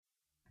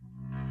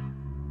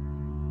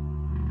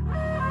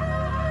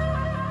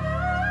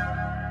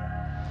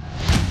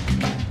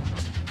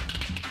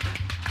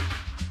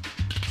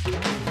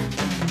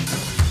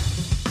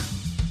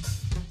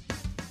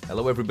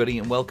Hello everybody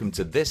and welcome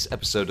to this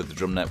episode of the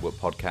Drum Network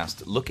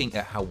podcast, looking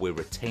at how we're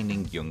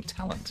retaining young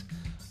talent.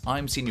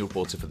 I'm senior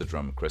reporter for the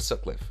Drum Chris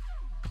Sutcliffe.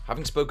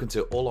 Having spoken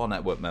to all our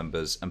network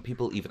members and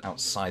people even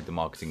outside the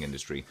marketing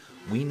industry,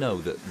 we know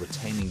that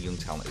retaining young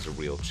talent is a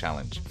real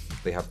challenge.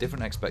 They have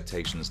different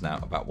expectations now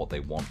about what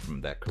they want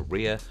from their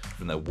career,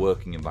 from their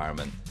working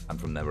environment, and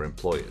from their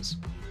employers.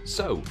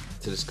 So,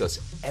 to discuss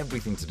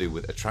everything to do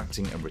with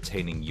attracting and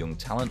retaining young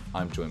talent,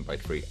 I'm joined by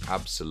three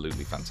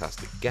absolutely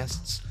fantastic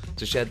guests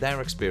to share their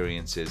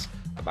experiences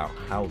about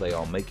how they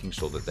are making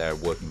sure that their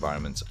work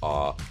environments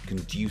are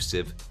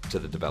conducive to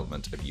the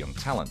development of young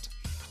talent.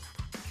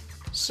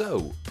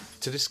 So,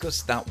 to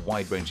discuss that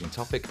wide-ranging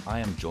topic, I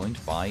am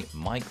joined by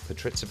Mike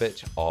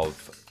Petricevic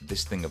of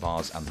This Thing of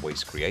Ours and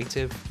Waste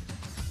Creative,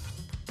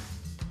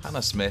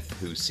 Hannah Smith,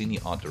 who's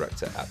Senior Art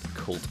Director at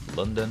Cult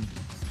London,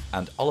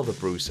 and Oliver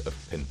Bruce of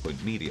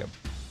Pinpoint Media.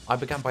 I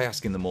began by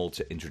asking them all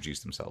to introduce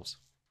themselves.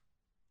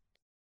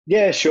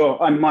 Yeah, sure.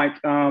 I'm Mike.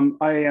 I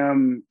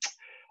am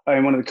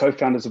one of the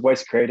co-founders of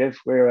Waste Creative.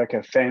 We're like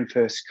a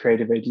fan-first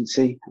creative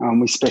agency.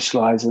 We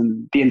specialize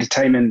in the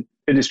entertainment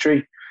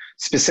industry,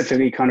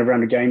 specifically kind of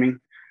around the gaming.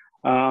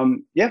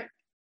 Yeah.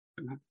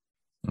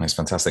 Nice,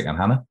 fantastic. And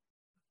Hannah?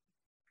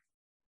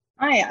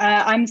 Hi,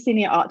 I'm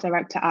Senior Art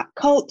Director at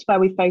Cult, where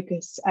we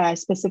focus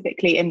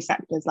specifically in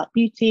sectors like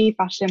beauty,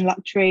 fashion,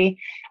 luxury.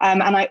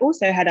 And I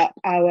also head up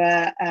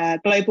our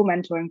global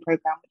mentoring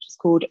program, which is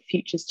called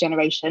Futures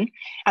Generation.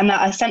 And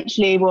that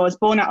essentially was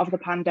born out of the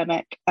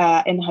pandemic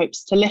in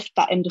hopes to lift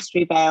that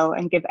industry veil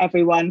and give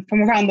everyone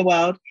from around the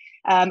world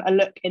a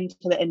look into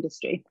the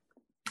industry.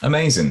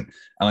 Amazing.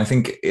 And I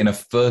think in a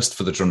first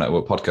for the Drum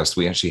Network podcast,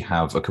 we actually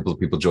have a couple of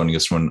people joining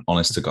us from an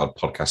Honest to God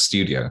podcast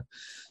studio.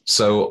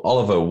 So,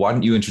 Oliver, why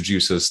don't you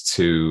introduce us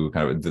to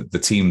kind of the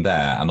team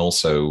there and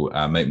also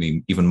make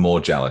me even more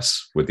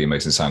jealous with the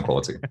amazing sound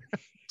quality?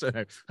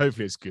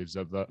 Hopefully it's good.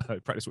 So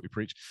practice what we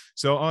preach.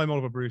 So I'm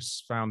Oliver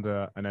Bruce,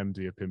 founder and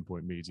MD of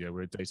Pinpoint Media.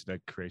 We're a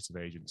data-led creative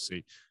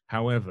agency.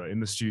 However, in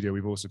the studio,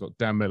 we've also got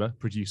Dan Miller,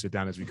 producer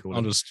Dan, as we call him.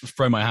 I'll just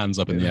throw my hands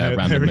up in the air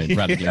randomly.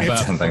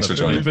 Thanks for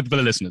joining. For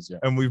the listeners, yeah.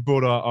 And we've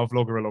brought our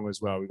vlogger along as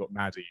well. We've got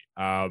Maddie.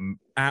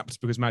 Apt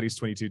because Maddie's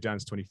 22,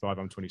 Dan's 25,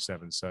 I'm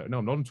 27. So no,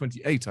 I'm not. I'm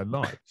 28. I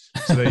lied.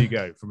 So there you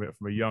go. From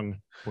a young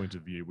point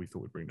of view, we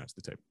thought we'd bring that to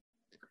the table.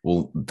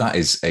 Well, that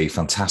is a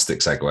fantastic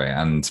segue.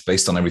 And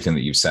based on everything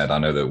that you've said, I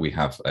know that we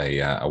have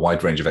a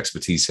wide range of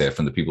expertise here,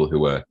 from the people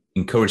who are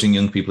encouraging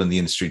young people in the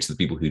industry to the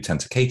people who tend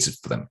to cater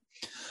for them.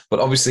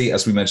 But obviously,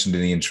 as we mentioned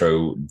in the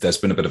intro, there's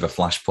been a bit of a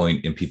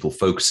flashpoint in people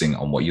focusing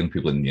on what young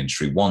people in the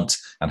industry want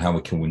and how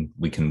we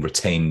can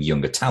retain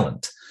younger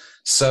talent.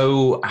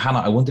 So,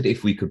 Hannah, I wondered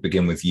if we could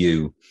begin with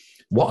you.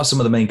 What are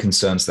some of the main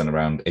concerns then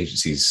around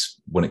agencies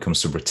when it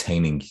comes to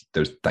retaining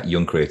that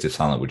young creative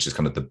talent, which is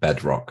kind of the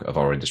bedrock of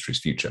our industry's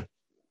future?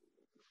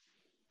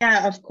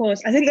 Yeah, of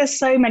course. I think there's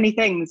so many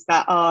things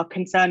that are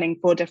concerning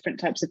for different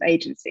types of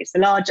agencies. So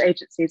large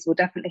agencies will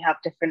definitely have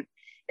different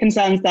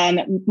concerns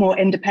than more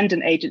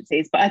independent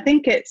agencies. But I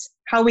think it's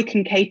how we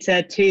can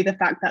cater to the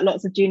fact that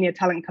lots of junior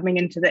talent coming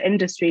into the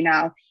industry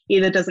now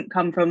either doesn't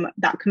come from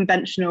that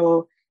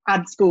conventional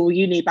ad school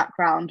uni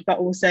background, but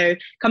also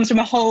comes from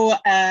a whole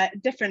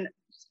different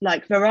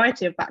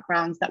variety of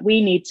backgrounds that we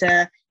need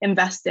to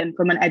invest in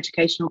from an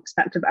educational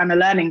perspective and a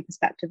learning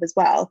perspective as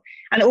well.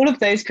 And all of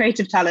those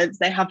creative talents,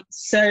 they have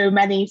so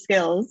many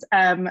skills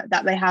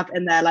that they have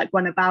in there. Like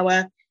one of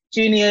our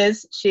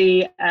juniors,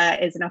 she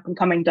is an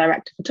up-and-coming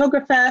director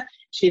photographer.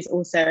 She's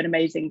also an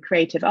amazing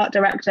creative art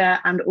director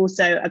and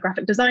also a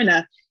graphic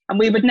designer. And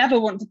we would never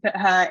want to put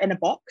her in a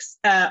box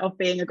of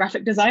being a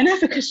graphic designer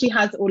because she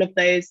has all of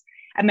those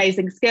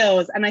amazing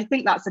skills. And I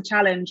think that's a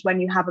challenge when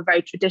you have a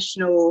very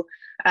traditional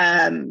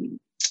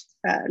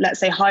let's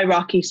say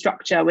hierarchy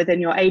structure within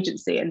your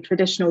agency and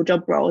traditional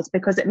job roles,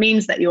 because it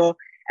means that you're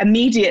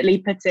immediately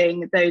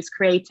putting those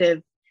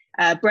creative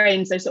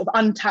brains, those sort of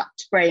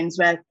untapped brains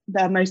where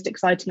the most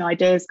exciting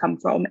ideas come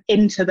from,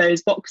 into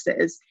those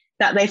boxes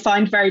that they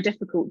find very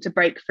difficult to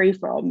break free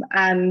from.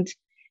 And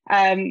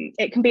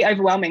it can be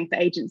overwhelming for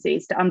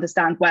agencies to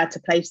understand where to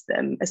place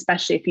them,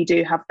 especially if you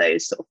do have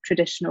those sort of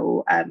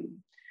traditional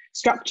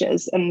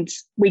structures. And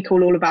we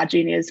call all of our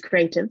juniors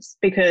creatives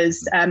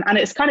because and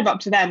it's kind of up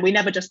to them. We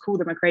never just call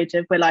them a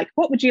creative. We're like,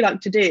 what would you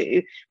like to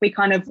do? We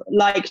kind of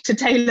like to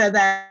tailor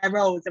their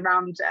roles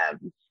around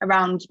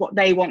what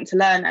they want to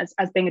learn as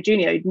being a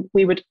junior.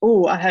 We would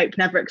all, I hope,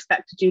 never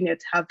expect a junior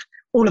to have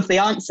all of the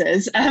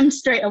answers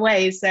straight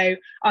away. So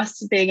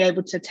us being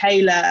able to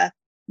tailor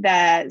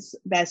their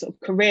sort of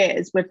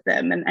careers with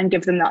them and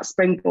give them that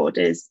springboard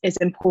is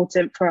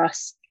important for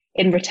us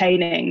in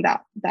retaining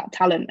that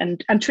talent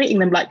and treating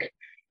them like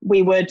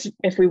we would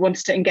if we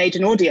wanted to engage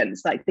an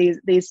audience, like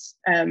these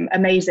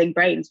amazing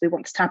brains we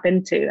want to tap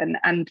into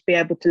and be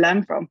able to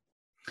learn from.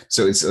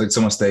 So it's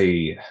almost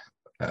a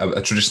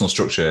traditional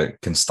structure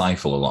can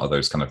stifle a lot of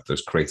those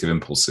creative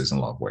impulses in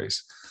a lot of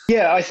ways.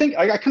 Yeah, I think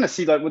I kind of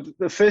see like with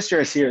the first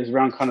year I see it is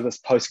around kind of this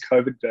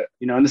post-COVID bit,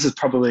 and this is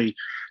probably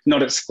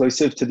not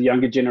exclusive to the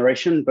younger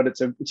generation, but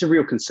it's a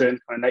real concern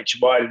kind of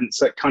nature-wide. And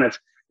it's like kind of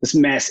this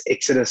mass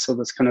exodus, or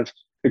this kind of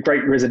the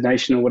great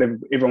resignation, or whatever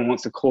everyone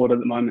wants to call it at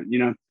the moment.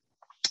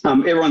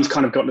 Everyone's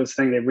kind of got this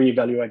thing, they're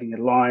reevaluating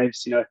their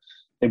lives,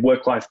 their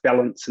work-life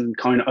balance and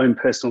kind of own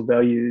personal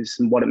values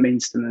and what it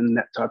means to them and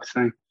that type of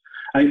thing.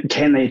 And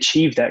can they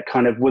achieve that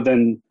kind of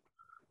within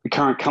the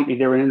current company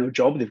they're in or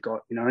job they've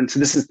got, And so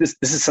this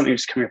is something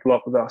that's coming up a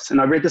lot with us. And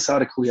I read this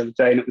article the other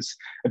day, and it was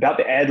about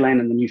the ad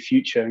land in the new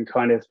future, and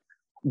kind of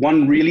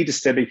one really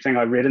disturbing thing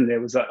I read in there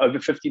was that over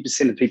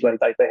 50% of people,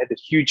 they had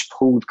this huge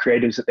pool of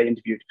creatives that they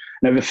interviewed,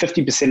 and over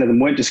 50% of them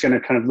weren't just going to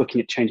kind of looking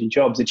at changing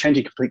jobs, they're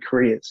changing complete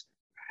careers.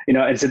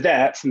 And so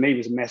that for me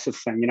was a massive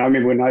thing. I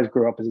remember when I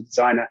grew up as a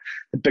designer,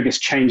 the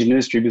biggest change in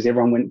industry was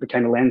everyone went and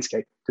became a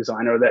landscape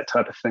designer or that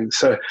type of thing.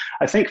 So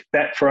I think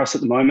that for us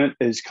at the moment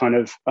is kind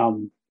of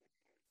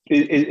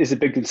is a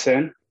big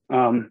concern.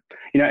 And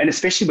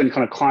especially when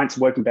kind of clients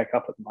are working back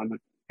up at the moment,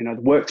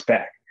 the work's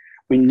back.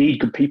 We need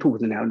good people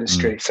within our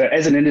industry. So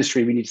as an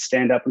industry, we need to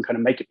stand up and kind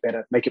of make it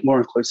better, make it more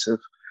inclusive,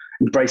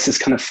 embrace this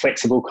kind of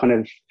flexible kind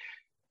of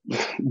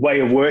way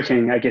of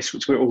working, I guess,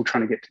 which we're all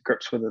trying to get to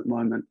grips with at the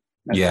moment.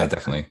 Yeah,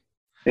 definitely.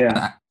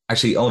 Yeah.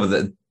 Actually,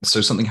 Oliver,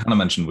 so something Hannah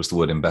mentioned was the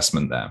word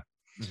investment there.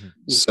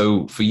 Mm-hmm.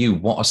 So for you,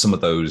 what are some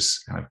of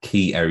those kind of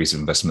key areas of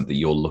investment that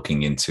you're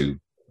looking into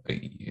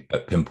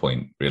at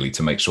Pinpoint, really,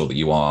 to make sure that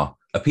you are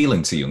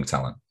appealing to young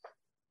talent?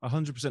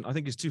 100%. I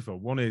think it's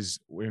twofold. One is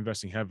we're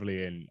investing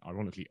heavily in,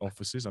 ironically,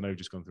 offices. I know we've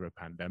just gone through a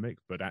pandemic,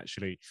 but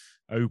actually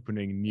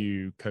opening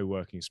new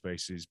co-working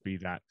spaces, be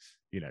that,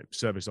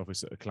 service office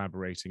that are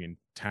collaborating in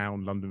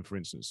town, London, for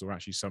instance, or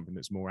actually something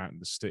that's more out in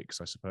the sticks,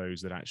 I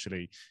suppose, that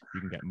actually you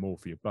can get more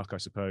for your buck, I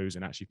suppose,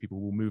 and actually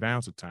people will move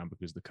out of town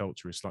because the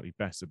culture is slightly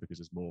better, because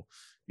there's more,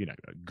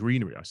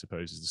 greenery, I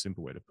suppose, is the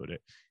simple way to put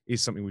it,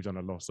 is something we've done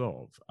a lot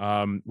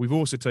of. We've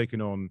also taken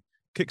on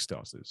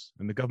Kickstarters,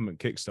 and the government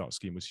Kickstart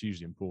scheme was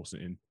hugely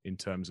important in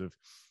terms of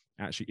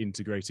actually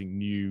integrating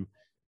new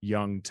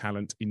young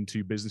talent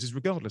into businesses,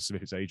 regardless of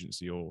if it's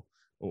agency or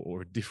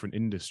a different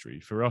industry.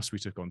 For us, we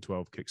took on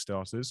 12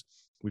 Kickstarters.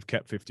 We've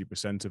kept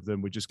 50% of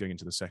them. We're just going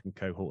into the second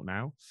cohort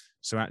now.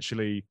 So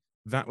actually,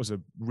 that was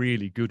a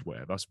really good way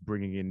of us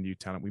bringing in new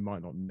talent we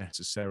might not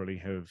necessarily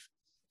have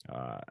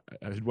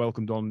had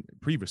welcomed on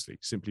previously,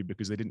 simply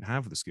because they didn't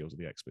have the skills or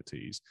the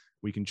expertise.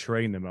 We can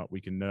train them up,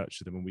 we can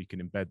nurture them, and we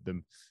can embed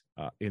them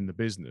in the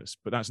business.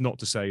 But that's not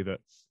to say that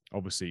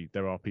obviously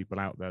there are people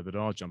out there that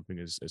are jumping,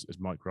 as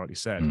Mike rightly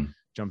said,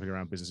 jumping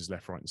around businesses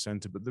left, right, and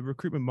center. But the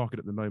recruitment market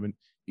at the moment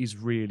is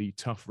really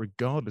tough,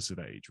 regardless of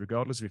age,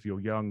 regardless of if you're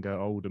younger,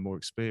 older, more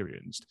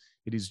experienced.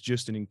 It is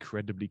just an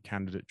incredibly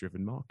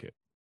candidate-driven market.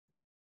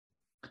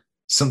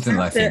 Something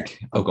that I think.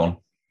 Oh, go on.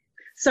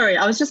 Sorry,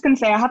 I was just going to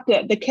say, I have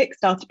the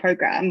Kickstarter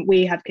program.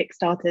 We have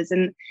Kickstarters,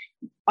 and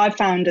I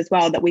found as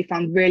well that we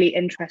found really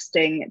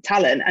interesting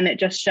talent, and it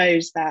just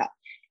shows that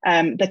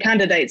the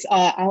candidates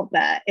are out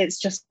there. It's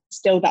just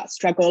still that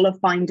struggle of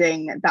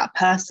finding that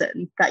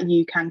person that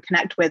you can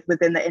connect with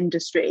within the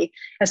industry,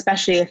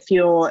 especially if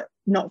you're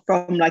not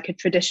from like a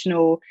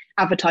traditional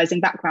advertising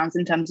background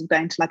in terms of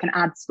going to like an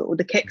ad school.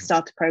 The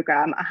Kickstarter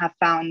program, I have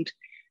found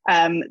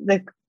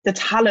the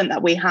talent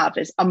that we have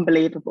is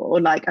unbelievable.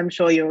 Like, I'm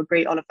sure you'll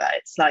agree, Oliver.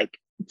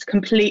 It's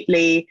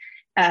completely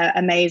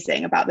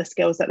amazing about the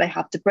skills that they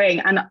have to bring.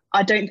 And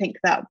I don't think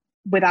that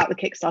without the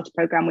Kickstarter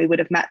program, we would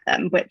have met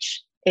them,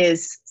 which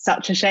is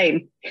such a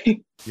shame.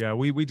 Yeah,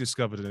 we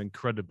discovered an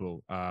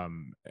incredible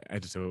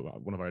editor,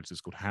 one of our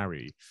editors called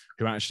Harry,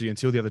 who actually,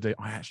 until the other day,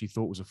 I actually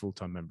thought was a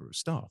full-time member of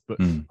staff. But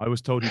I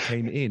was told he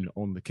came in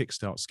on the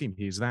Kickstart scheme.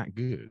 He is that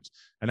good.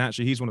 And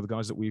actually, he's one of the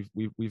guys that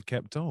we've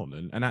kept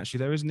on. And actually,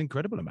 there is an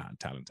incredible amount of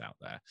talent out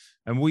there.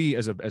 And we,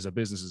 as a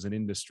business, as an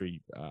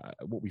industry,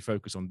 what we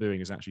focus on doing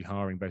is actually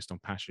hiring based on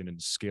passion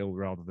and skill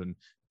rather than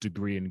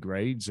degree and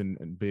grades. And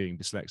being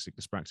dyslexic,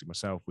 dyspraxic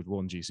myself with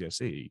one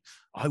GCSE,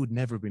 I would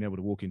never have been able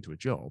to walk into a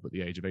job at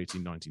the age of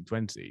 18, 19,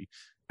 20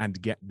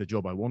 and get the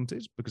job I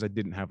wanted because I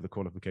didn't have the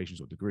qualifications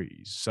or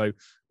degrees. So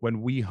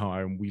when we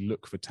hire and we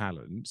look for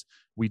talent,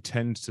 we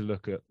tend to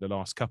look at the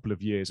last couple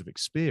of years of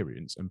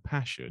experience and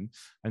passion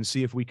and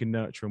see if we can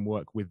nurture and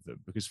work with them.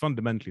 Because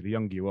fundamentally, the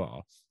younger you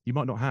are, you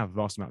might not have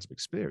vast amounts of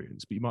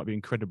experience, but you might be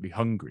incredibly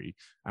hungry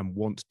and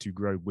want to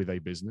grow with a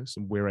business.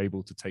 And we're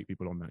able to take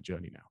people on that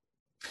journey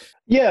now.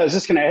 Yeah, I was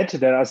just going to add to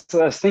that.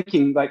 I was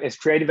thinking, like, as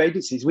creative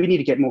agencies, we need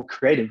to get more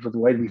creative with the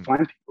way we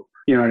find people.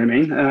 You know what I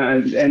mean?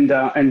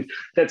 And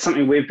that's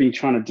something we've been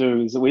trying to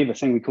do. Is that we have a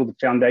thing we call the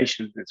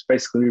foundation. It's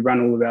basically we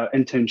run all of our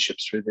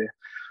internships through there.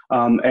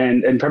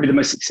 And probably the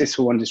most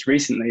successful one just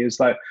recently is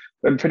like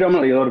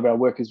predominantly a lot of our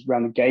work is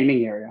around the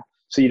gaming area.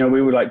 So,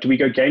 we were like, do we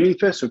go gaming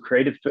first or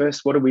creative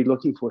first? What are we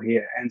looking for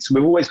here? And so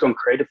we've always gone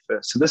creative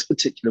first. So this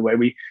particular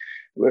way,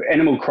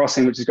 Animal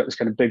Crossing, which has got this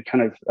kind of big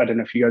kind of, I don't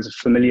know if you guys are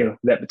familiar with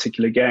that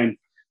particular game.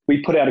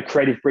 We put out a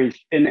creative brief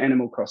in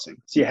Animal Crossing.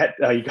 So you had,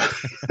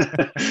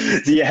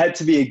 so you had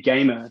to be a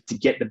gamer to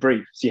get the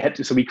brief.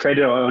 So we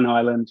created our own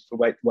island for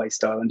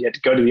Waste Island. You had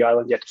to go to the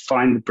island, you had to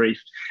find the brief,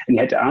 and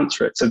you had to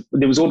answer it. So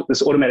there was all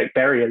this automatic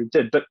barrier that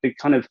did, but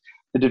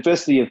the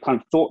diversity of kind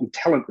of thought and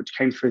talent which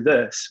came through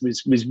this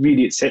was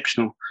really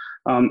exceptional.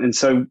 And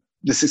so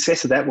the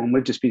success of that one,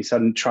 we've just been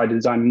starting to try to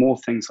design more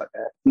things like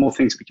that, more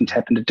things we can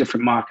tap into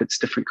different markets,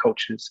 different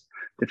cultures,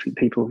 different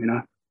people, you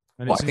know.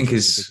 And What I think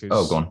is,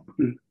 oh, go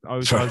on. I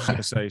was just going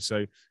to say,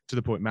 so to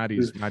the point,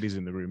 Maddie's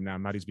in the room now.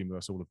 Maddie's been with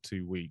us all of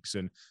 2 weeks,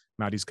 and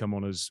Maddie's come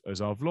on as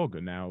our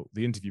vlogger. Now,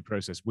 the interview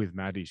process with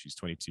Maddie, she's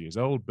 22 years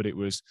old, but it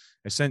was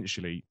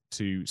essentially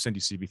to send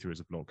your CV through as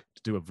a vlog,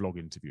 to do a vlog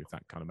interview, if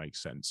that kind of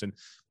makes sense. And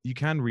you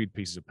can read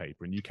pieces of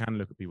paper and you can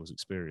look at people's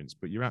experience,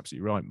 but you're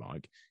absolutely right,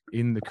 Mike.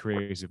 In the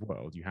creative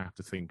world, you have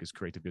to think as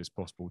creatively as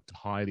possible to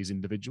hire these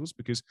individuals,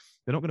 because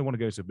they're not going to want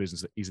to go to a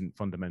business that isn't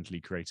fundamentally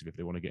creative if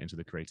they want to get into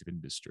the creative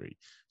industry.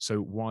 So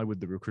why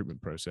would the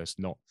recruitment process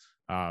not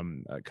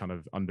kind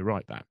of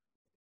underwrite that?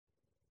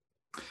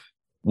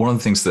 One of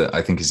the things that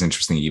I think is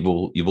interesting, you've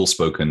all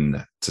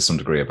spoken to some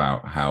degree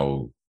about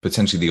how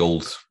potentially the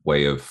old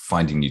way of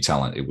finding new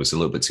talent, it was a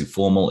little bit too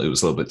formal, it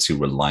was a little bit too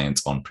reliant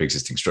on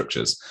pre-existing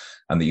structures,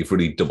 and that you've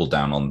really doubled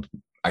down on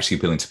actually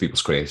appealing to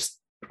people's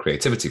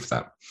creativity for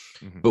that.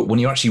 Mm-hmm. But when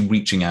you're actually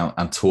reaching out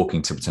and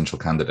talking to potential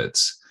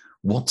candidates,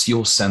 what's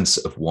your sense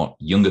of what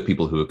younger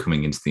people who are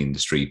coming into the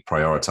industry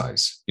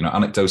prioritize? You know,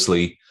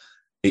 anecdotally,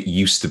 it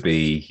used to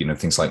be, you know,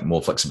 things like more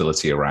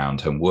flexibility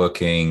around home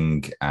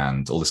working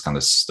and all this kind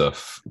of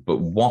stuff. But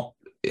what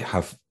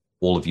have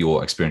all of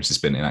your experiences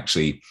been in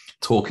actually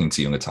talking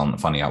to younger talent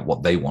and finding out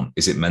what they want?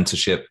 Is it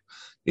mentorship?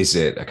 Is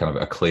it a kind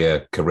of a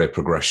clear career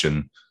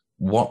progression?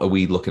 What are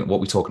we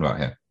talking about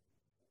here?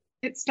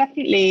 It's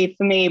definitely,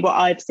 for me, what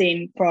I've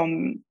seen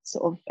from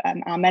sort of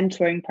our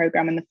mentoring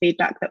program and the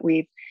feedback that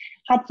we've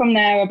had from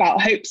there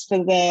about hopes for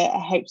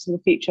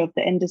the future of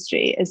the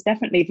industry is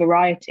definitely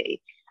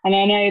variety. And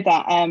I know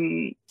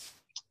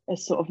that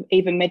sort of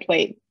even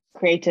mid-weight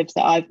creatives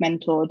that I've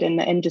mentored in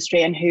the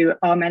industry and who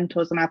are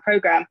mentors on our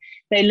program,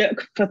 they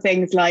look for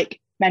things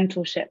like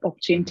mentorship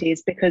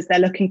opportunities because they're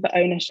looking for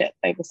ownership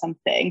over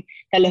something.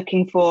 They're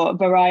looking for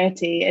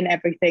variety in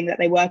everything that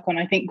they work on.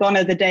 I think gone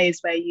are the days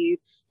where you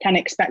can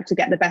expect to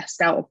get the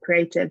best out of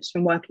creatives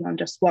from working on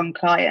just one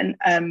client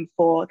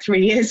for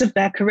 3 years of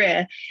their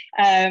career.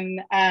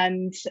 And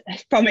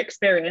from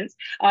experience,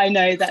 I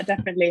know that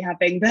definitely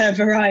having the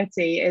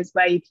variety is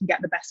where you can get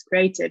the best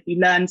creative. You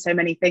learn so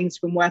many things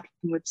from working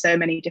with so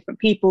many different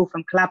people,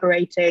 from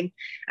collaborating.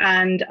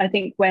 And I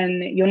think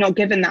when you're not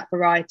given that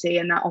variety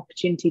and that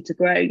opportunity to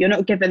grow, you're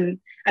not given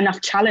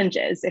enough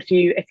challenges. If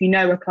you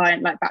know a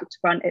client like back to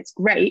front, it's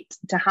great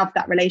to have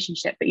that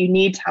relationship, but you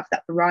need to have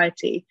that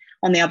variety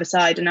on the other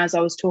side. And as I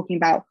was talking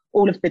about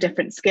all of the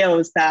different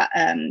skills that,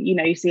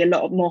 you see a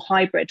lot of more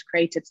hybrid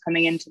creatives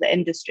coming into the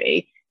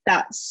industry,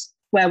 that's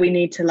where we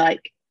need to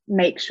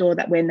make sure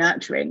that we're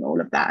nurturing all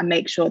of that and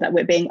make sure that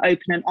we're being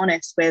open and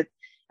honest with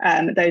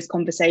those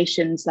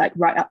conversations,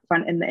 right up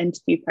front in the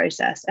interview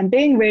process, and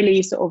being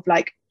really sort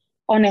of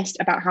honest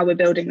about how we're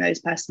building those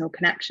personal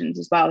connections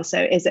as well.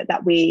 So is it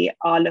that we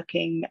are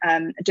looking,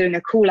 doing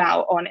a call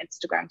out on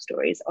Instagram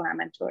stories on our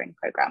mentoring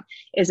program?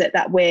 Is it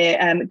that we're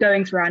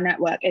going through our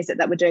network? Is it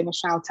that we're doing a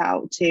shout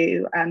out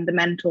to the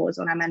mentors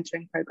on our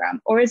mentoring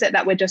program? Or is it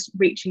that we're just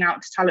reaching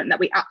out to talent that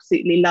we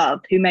absolutely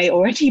love, who may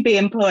already be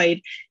employed,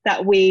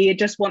 that we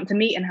just want to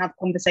meet and have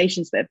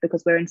conversations with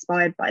because we're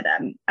inspired by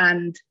them?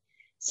 And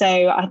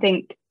so I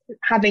think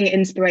having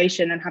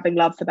inspiration and having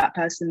love for that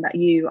person that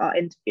you are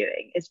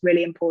interviewing is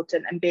really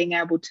important, and being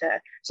able to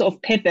sort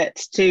of pivot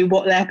to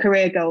what their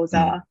career goals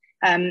are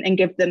and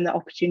give them the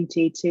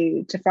opportunity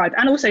to thrive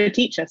and also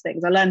teach us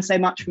things. I learned so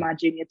much from our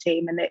junior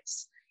team, and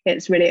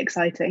it's really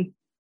exciting.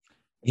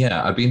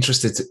 Yeah, I'd be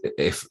interested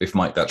if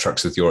Mike, that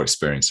tracks with your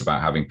experience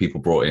about having people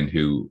brought in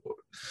who,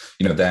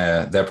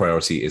 their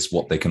priority is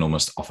what they can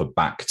almost offer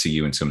back to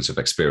you in terms of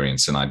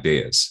experience and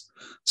ideas.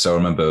 So I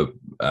remember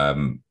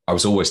I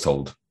was always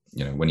told,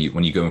 when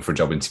you go in for a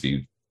job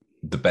interview,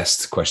 the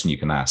best question you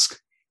can ask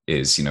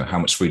is, how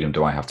much freedom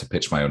do I have to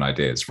pitch my own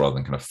ideas rather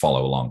than kind of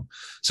follow along?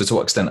 So to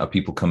what extent are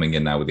people coming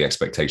in now with the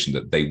expectation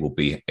that they will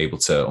be able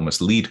to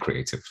almost lead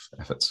creative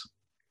efforts?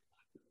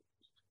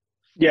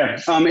 Yeah,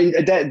 I mean,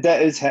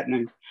 that is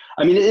happening.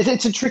 I mean,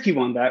 it's a tricky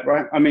one, that,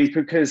 right? I mean,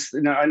 because,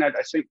 I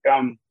think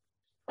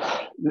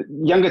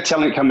younger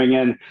talent coming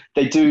in,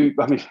 they do,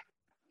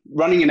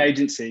 running an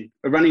agency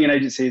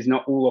is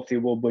not all of the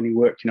award-winning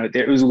work.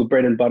 There is all the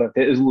bread and butter.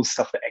 There is all the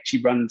stuff that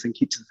actually runs and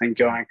keeps the thing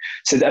going.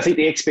 So I think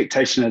the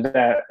expectation of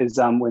that is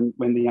when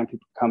the young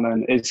people come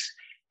in it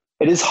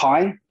is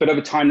high, but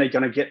over time they're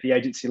going to get the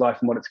agency life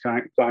and what it's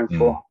going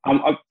for.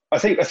 I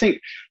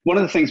think one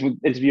of the things with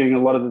interviewing a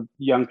lot of the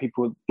young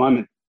people at the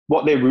moment,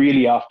 what they're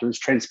really after is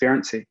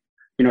transparency.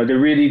 They're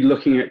really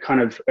looking at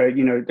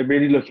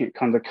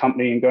the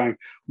company and going,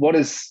 what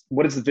is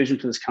the vision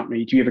for this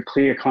company? Do you have a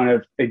clear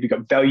have you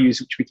got values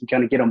which we can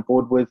kind of get on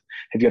board with?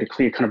 Have you got a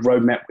clear kind of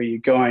roadmap where you're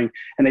going?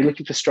 And they're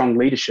looking for strong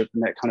leadership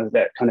in that kind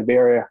of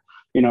area,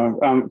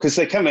 because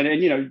they come in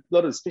and, a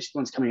lot of especially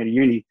ones coming out of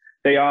uni,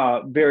 they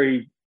are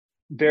very,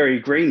 very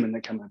green when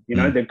they come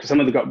in, some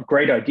of them got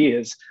great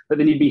ideas, but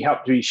they need to be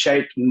helped to be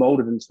shaped and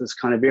molded into this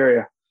kind of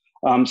area.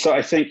 So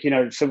I think,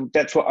 so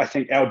that's what I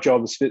think our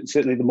job is,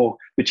 certainly the more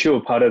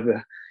mature part of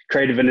the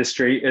creative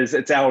industry,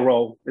 it's our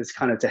role is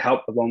kind of to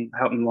help them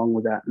along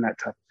with that and that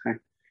type of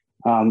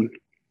thing.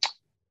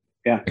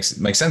 Yeah,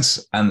 makes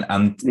sense.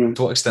 And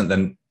to what extent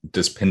then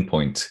does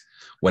Pinpoint,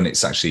 when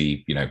it's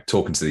actually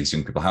talking to these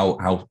young people,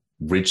 how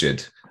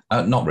rigid?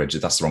 Not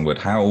rigid, that's the wrong word.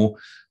 How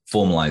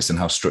formalized and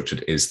how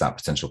structured is that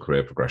potential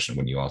career progression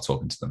when you are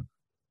talking to them?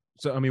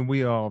 So, I mean,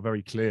 we are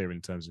very clear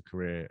in terms of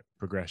career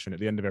progression. At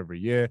the end of every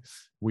year,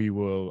 we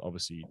will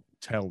obviously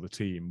tell the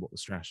team what the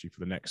strategy for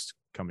the next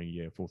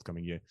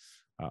forthcoming year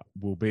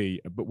will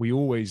be. But we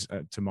always,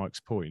 to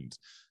Mike's point,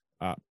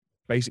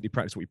 basically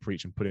practice what we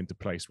preach and put into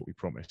place what we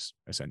promise,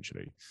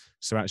 essentially.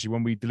 So actually,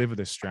 when we deliver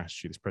this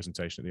strategy, this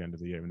presentation at the end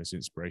of the year and this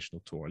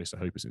inspirational tour, at least I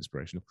hope it's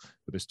inspirational,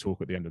 but this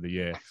talk at the end of the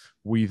year,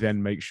 we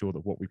then make sure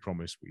that what we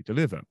promise we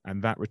deliver.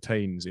 And that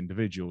retains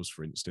individuals,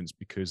 for instance,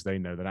 because they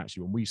know that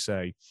actually when we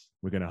say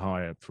we're going to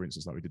hire, for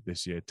instance, like we did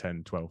this year,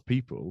 10, 12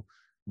 people,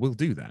 we'll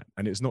do that.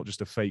 And it's not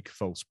just a fake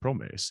false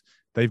promise.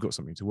 They've got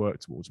something to work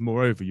towards.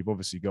 Moreover, you've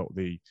obviously got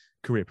the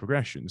career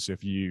progression. So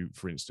if you,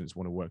 for instance,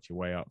 want to work your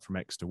way up from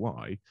X to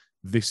Y,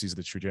 this is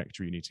the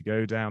trajectory you need to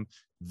go down.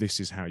 This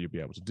is how you'll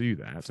be able to do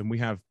that. And we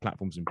have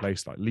platforms in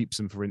place like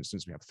Leapsome, for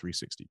instance. We have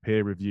 360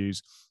 peer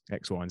reviews,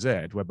 X, Y, and Z,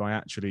 whereby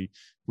actually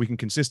we can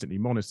consistently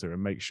monitor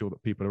and make sure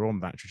that people are on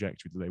that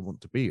trajectory that they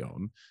want to be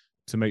on,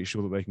 to make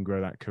sure that they can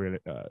grow that career,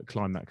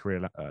 climb that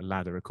career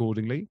ladder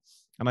accordingly.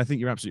 And I think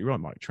you're absolutely right,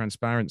 Mike.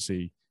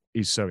 Transparency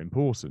is so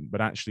important,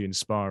 but actually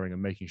inspiring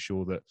and making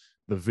sure that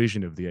the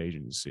vision of the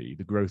agency,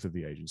 the growth of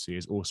the agency,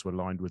 is also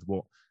aligned with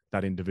what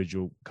that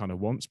individual kind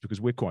of wants,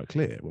 because we're quite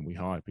clear when we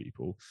hire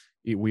people,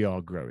 we are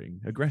growing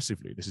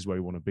aggressively. This is where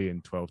we want to be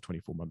in 12,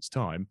 24 months'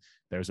 time.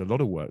 There's a lot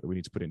of work that we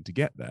need to put in to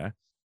get there,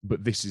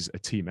 but this is a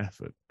team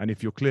effort. And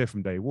if you're clear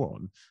from day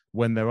one,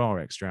 when there are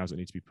extra hours that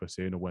need to be put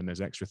in or when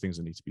there's extra things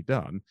that need to be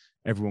done,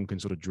 everyone can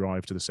sort of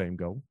drive to the same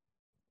goal.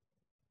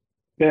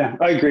 Yeah,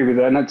 I agree with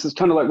that. And it's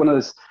kind of like one of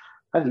those,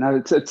 I don't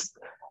know,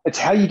 it's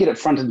how you get it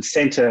front and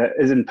center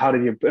is in part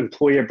of your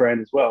employer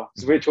brand as well.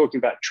 So we're talking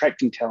about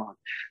attracting talent.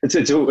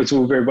 It's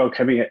all very well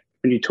coming at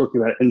when you're talking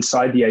about it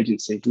inside the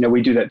agency.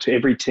 We do that to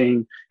every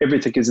team.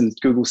 Everything is in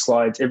Google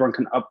Slides. Everyone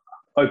can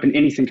open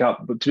anything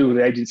up to do with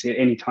the agency at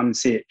any time and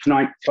see it.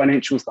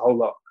 Financials, the whole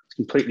lot. It's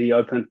completely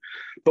open.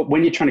 But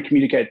when you're trying to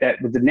communicate that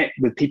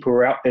with people who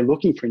are out there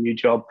looking for a new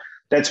job,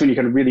 that's when you're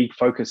going to really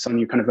focus on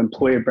your kind of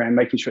employer brand,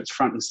 making sure it's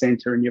front and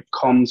center in your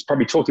comms,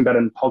 probably talking about it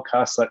in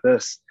podcasts like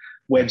this,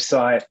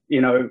 website,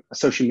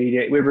 social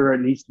media, wherever it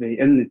needs to be.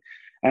 And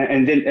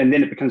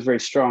then it becomes very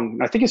strong.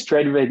 And I think as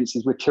creative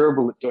agencies, we're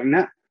terrible at doing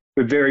that.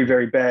 We're very,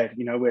 very bad.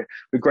 We're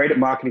great at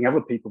marketing other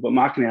people, but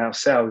marketing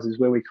ourselves is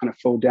where we kind of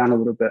fall down a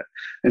little bit.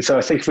 And so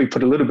I think if we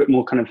put a little bit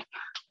more kind of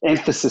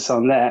emphasis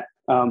on that,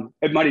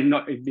 it might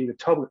not even be the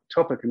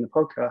topic in the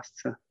podcast.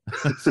 So.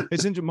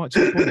 It's interesting, Mike,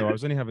 to the point though, I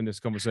was only having this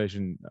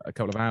conversation a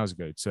couple of hours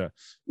ago to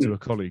a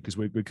colleague, because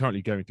we're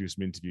currently going through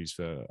some interviews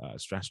for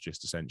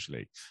strategists,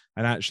 essentially.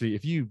 And actually,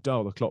 if you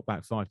dial the clock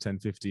back 5, 10,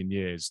 15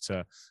 years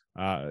to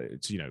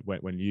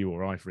when you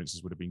or I, for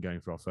instance, would have been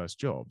going for our first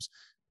jobs,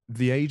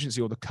 the agency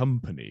or the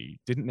company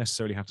didn't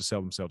necessarily have to sell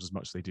themselves as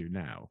much as they do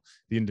now.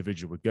 The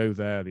individual would go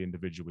there, the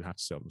individual would have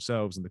to sell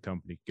themselves, and the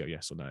company could go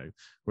yes or no.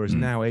 Whereas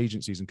now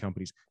agencies and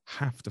companies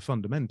have to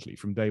fundamentally,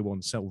 from day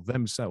one, sell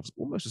themselves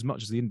almost as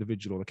much as the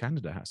individual or the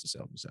candidate has to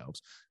sell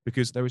themselves,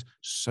 because there is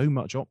so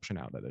much option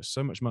out there. There's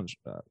so much more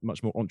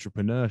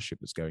entrepreneurship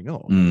that's going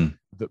on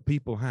that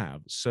people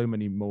have so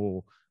many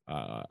more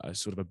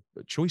sort of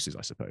choices,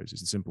 I suppose, is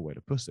the simple way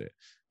to put it.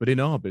 But in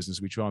our business,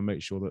 we try and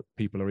make sure that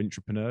people are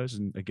entrepreneurs.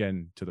 And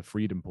again, to the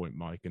freedom point,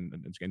 Mike, and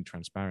again,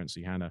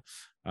 transparency, Hannah,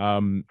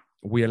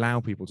 we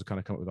allow people to kind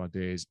of come up with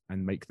ideas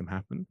and make them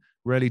happen.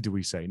 Rarely do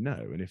we say no.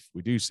 And if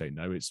we do say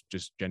no, it's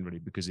just generally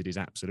because it is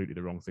absolutely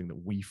the wrong thing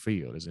that we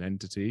feel as an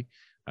entity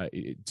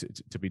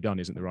to be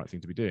done isn't the right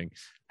thing to be doing.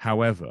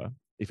 However,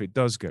 if it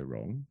does go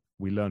wrong,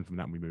 we learn from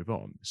that and we move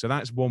on. So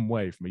that's one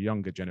way from a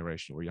younger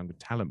generation or a younger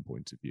talent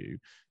point of view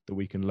that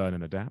we can learn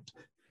and adapt.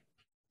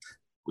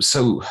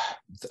 So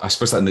I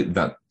suppose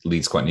that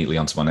leads quite neatly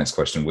onto my next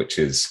question, which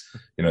is,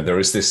 there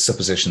is this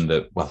supposition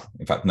that, well,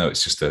 in fact, no,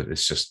 it's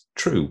just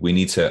true. We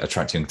need to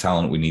attract young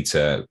talent. We need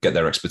to get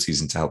their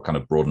expertise and to help kind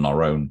of broaden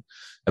our own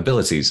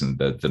abilities and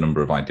the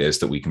number of ideas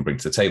that we can bring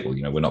to the table.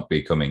 We're not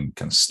becoming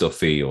kind of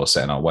stuffy or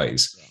set in our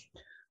ways.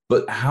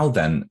 But how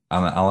then,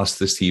 and I'll ask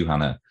this to you,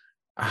 Hannah,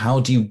 how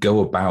do you go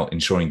about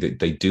ensuring that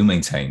they do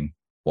maintain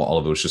what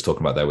Oliver was just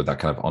talking about there with that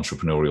kind of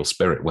entrepreneurial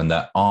spirit when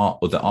there are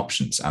other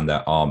options and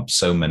there are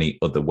so many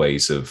other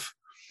ways of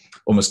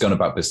almost going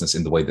about business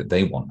in the way that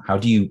they want? How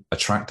do you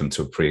attract them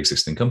to a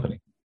pre-existing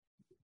company?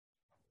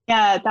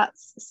 Yeah,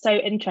 that's so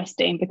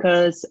interesting,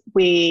 because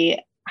we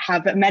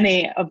have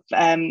many of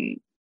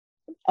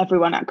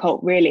everyone at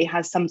Cult really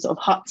has some sort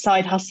of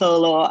side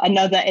hustle or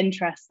another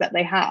interest that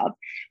they have.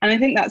 And I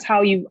think that's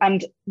how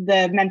and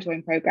the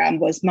mentoring program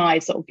was my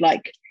sort of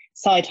like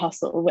side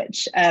hustle,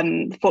 which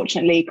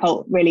fortunately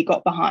Cult really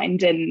got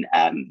behind in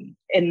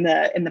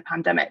the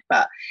pandemic.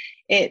 But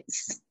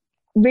it's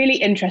really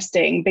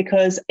interesting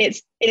because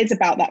it's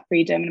about that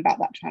freedom and about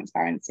that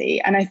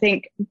transparency. And I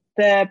think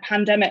the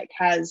pandemic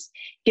has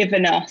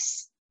given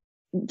us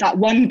that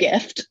one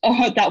gift,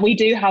 that we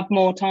do have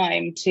more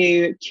time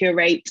to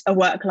curate a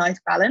work-life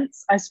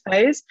balance, I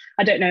suppose.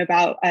 I don't know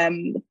about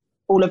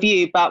all of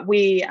you, but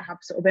we have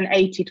sort of an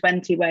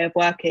 80-20 way of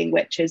working,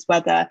 which is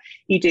whether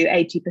you do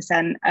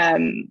 80%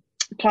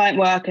 client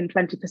work and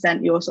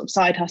 20% your sort of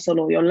side hustle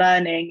or your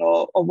learning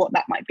or what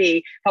that might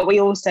be. But we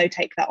also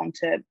take that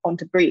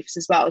onto briefs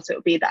as well. So it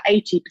would be that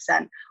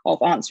 80%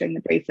 of answering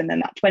the brief and then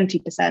that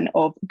 20%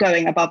 of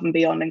going above and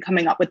beyond and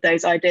coming up with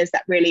those ideas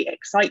that really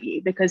excite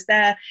you, because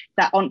they're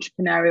that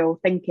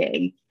entrepreneurial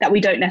thinking that we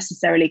don't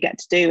necessarily get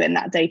to do in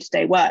that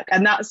day-to-day work.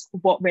 And that's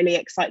what really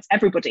excites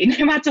everybody,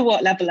 no matter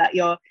what level that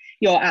you're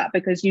at,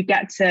 because you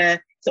get to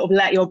sort of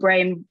let your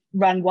brain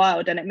run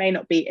wild, and it may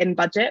not be in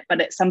budget, but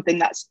it's something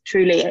that's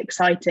truly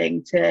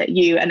exciting to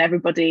you and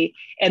everybody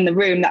in the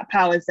room that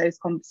powers those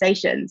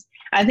conversations.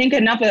 I think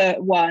another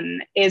one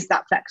is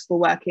that flexible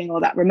working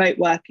or that remote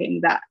working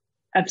that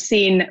I've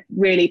seen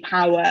really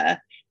power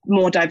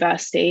more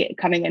diversity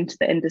coming into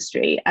the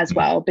industry as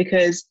well.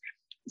 Because,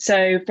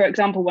 so for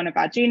example, one of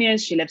our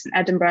juniors, she lives in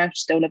Edinburgh,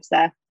 she still lives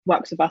there,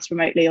 works with us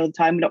remotely all the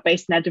time. We're not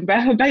based in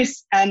Edinburgh, we're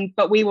based,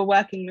 but we were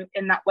working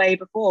in that way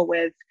before.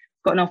 We've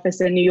got an office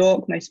in New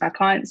York. Most of our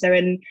clients are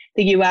in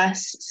the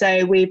US.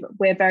 So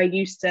we're very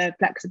used to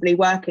flexibly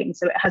working.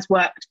 So it has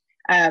worked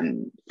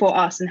for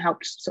us and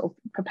helped sort of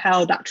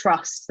propel that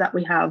trust that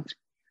we have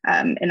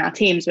in our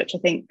teams, which I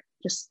think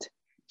just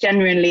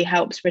genuinely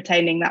helps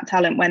retaining that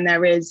talent when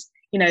there is,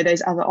 you know,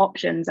 those other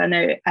options. I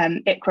know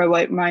Ikra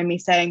won't mind me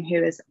saying,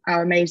 who is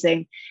our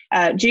amazing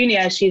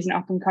junior. She's an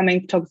up and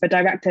coming photographer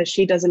director.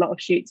 She does a lot of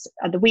shoots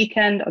at the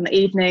weekend, on the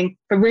evening,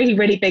 for really,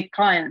 really big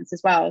clients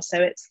as well.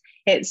 So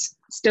it's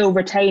still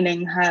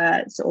retaining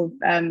her sort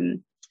of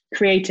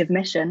creative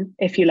mission,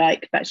 if you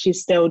like, but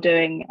she's still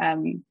doing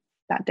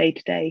that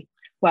day-to-day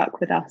work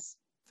with us.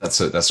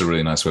 That's a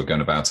really nice way of going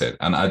about it.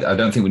 And I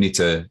don't think we need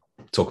to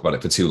talk about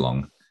it for too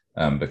long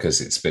because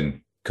it's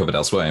been covered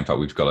elsewhere. In fact,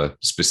 we've got a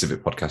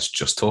specific podcast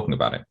just talking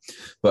about it.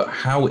 But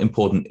how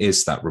important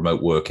is that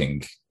remote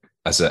working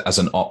as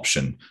an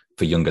option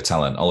for younger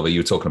talent? Oliver, you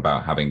were talking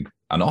about having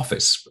an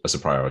office as a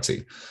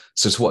priority.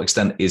 So to what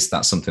extent is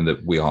that something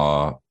that we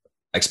are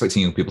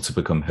expecting young people to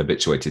become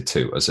habituated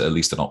to as at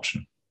least an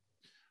option?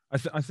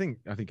 I think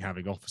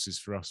having offices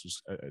for us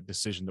was a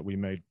decision that we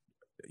made,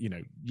 you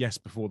know, yes,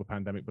 before the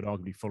pandemic, but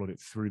arguably followed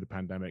it through the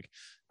pandemic,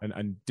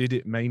 and did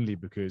it mainly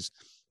because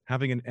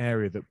having an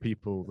area that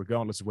people,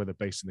 regardless of whether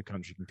based in the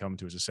country, can come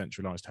to as a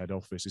centralized head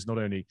office is not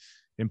only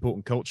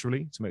important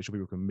culturally to make sure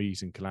people can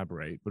meet and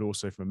collaborate, but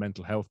also from a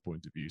mental health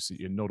point of view, so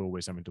you're not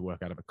always having to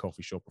work out of a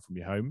coffee shop or from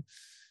your home.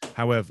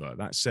 However,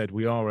 that said,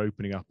 we are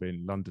opening up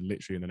in London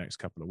literally in the next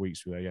couple of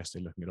weeks. We're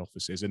yesterday looking at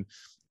offices, and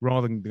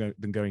rather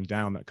than going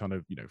down that kind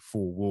of, you know,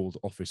 four-walled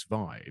office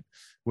vibe,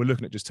 we're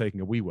looking at just taking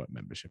a WeWork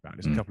membership out.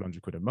 It's a couple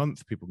 $100 a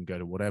month. People can go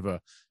to whatever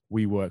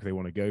WeWork they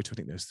want to go to. I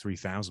think there's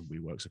 3,000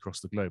 WeWorks across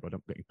the globe. I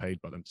don't get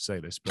paid by them to say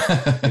this, but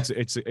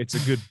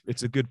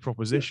it's a good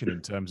proposition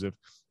in terms of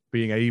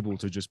being able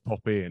to just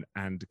pop in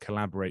and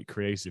collaborate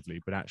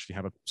creatively, but actually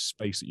have a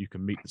space that you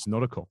can meet that's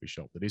not a coffee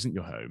shop, that isn't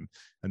your home,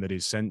 and that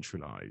is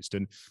centralized.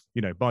 And,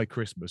 you know, by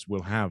Christmas,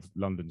 we'll have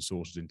London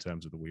sorted in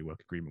terms of the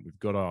WeWork agreement. We've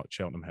got our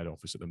Cheltenham head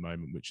office at the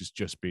moment, which has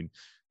just been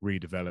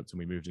redeveloped and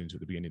we moved into at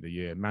the beginning of the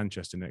year,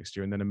 Manchester next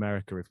year, and then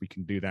America, if we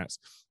can do that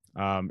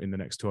in the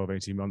next 12,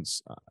 18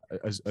 months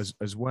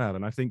as well.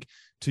 And I think,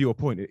 to your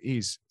point, it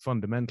is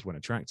fundamental when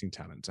attracting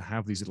talent to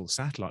have these little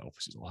satellite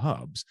offices or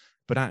hubs,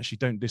 but actually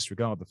don't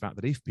disregard the fact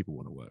that if people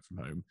want to work from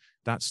home,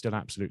 that's still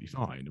absolutely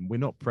fine. And we're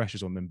not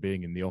precious on them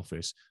being in the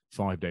office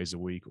 5 days a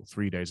week or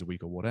 3 days a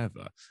week or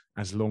whatever,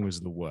 as long as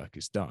the work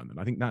is done. And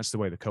I think that's the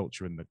way the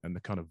culture and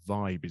the kind of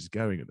vibe is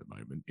going at the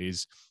moment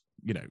is,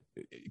 you know,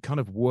 kind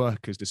of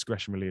work as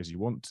discretionarily as you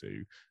want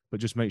to,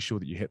 but just make sure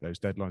that you hit those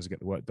deadlines and get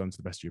the work done to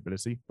the best of your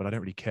ability. But I don't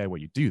really care where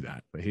you do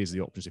that, but here's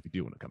the options if you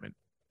do want to come in.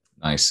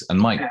 Nice. And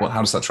Mike, how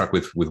does that track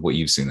with what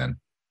you've seen then?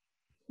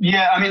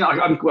 Yeah, I mean,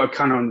 I'm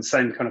kind of on the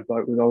same kind of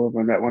boat with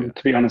Oliver on that one,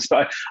 to be honest.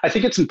 But I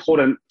think it's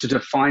important to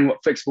define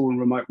what flexible and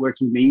remote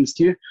working means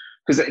to you,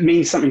 because it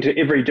means something to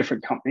every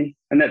different company.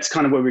 And that's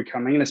kind of where we're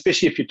coming. And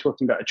especially if you're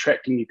talking about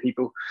attracting new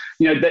people,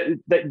 you know,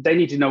 they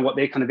need to know what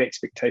their kind of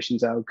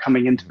expectations are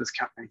coming into this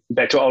company.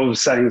 Back to what Oliver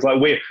was saying, is like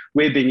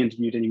we're being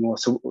interviewed anymore.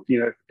 So, you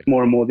know,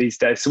 more and more these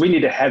days. So we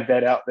need to have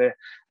that out there.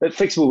 But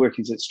flexible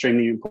working is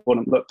extremely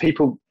important. But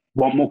people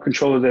want more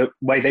control of the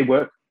way they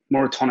work,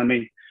 more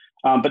autonomy.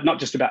 But not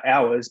just about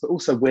hours, but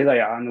also where they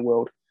are in the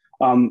world.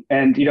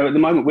 And, you know, at the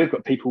moment, we've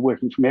got people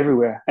working from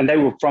everywhere. And they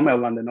were from our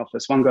London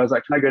office. One guy was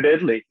like, can I go to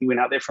Italy? He went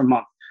out there for a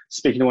month.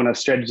 Speaking to one of our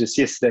strategists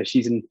yesterday,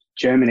 she's in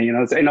Germany. And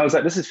I was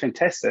like, this is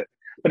fantastic.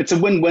 But it's a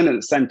win-win at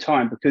the same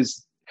time,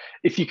 because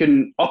if you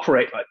can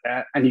operate like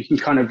that and you can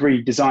kind of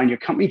redesign your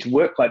company to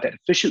work like that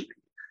efficiently,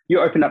 you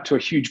open up to a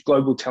huge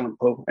global talent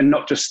pool and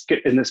not just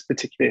get in this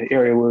particular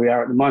area where we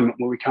are at the moment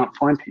where we can't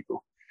find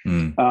people.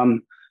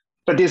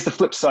 But there's the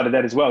flip side of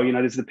that as well. You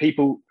know, there's the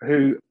people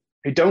who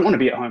don't want to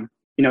be at home.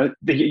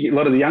 a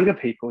lot of the younger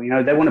people,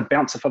 they want to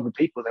bounce off other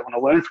people. They want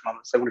to learn from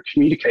others. They want to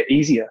communicate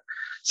easier.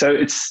 So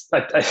it's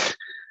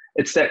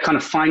that kind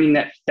of finding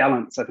that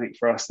balance, I think,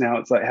 for us now.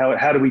 It's like,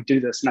 how do we do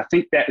this? And I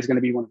think that is going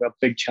to be one of our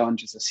big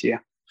challenges this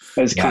year.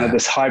 It's kind of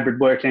this hybrid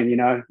working,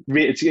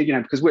 it's,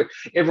 because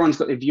everyone's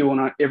got their view on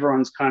it.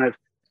 Everyone's kind of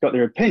got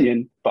their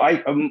opinion.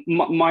 But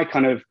my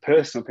kind of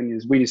personal opinion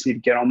is we just need to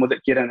get on with it,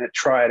 get in it,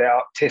 try it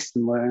out, test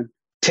and learn.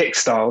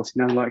 Textiles,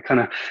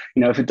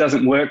 if it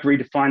doesn't work,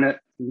 redefine it,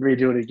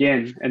 redo it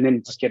again, and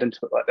then just get into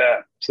it like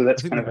that. So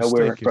that's kind of how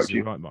we're approaching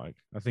it. Right, Mike.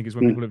 I think it's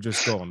when people have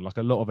just gone, like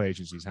a lot of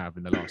agencies have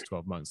in the last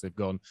 12 months, they've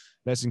gone,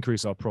 let's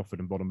increase our profit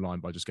and bottom line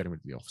by just getting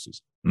rid of the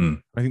offices.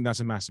 I think that's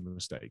a massive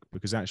mistake,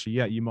 because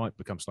actually, you might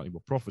become slightly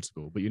more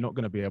profitable, but you're not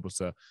going to be able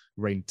to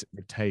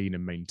retain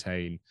and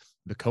maintain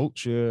the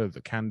culture,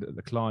 the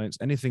clients,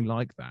 anything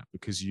like that,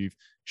 because you've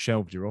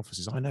shelved your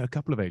offices. I know a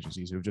couple of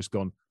agencies who have just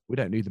gone, we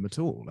don't need them at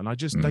all. And I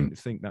just don't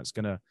think that's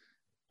going to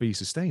be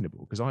sustainable,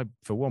 because I,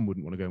 for one,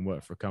 wouldn't want to go and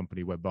work for a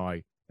company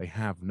whereby they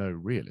have no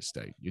real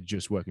estate. You're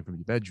just working from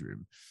your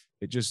bedroom.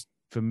 It just,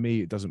 for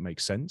me, it doesn't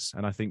make sense.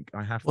 And I think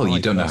I have. Well, you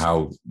don't know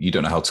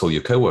how tall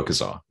your coworkers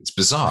are. It's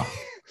bizarre.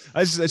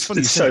 It's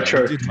funny. It's so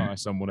true. I did hire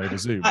someone over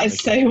Zoom. I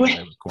say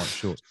weird. Quite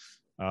short.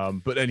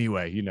 But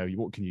anyway,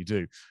 what can you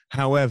do?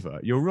 However,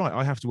 you're right.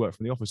 I have to work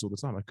from the office all the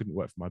time. I couldn't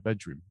work from my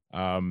bedroom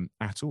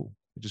at all.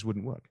 It just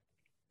wouldn't work.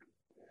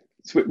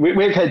 So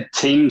we've had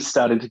teams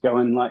starting to go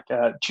in, like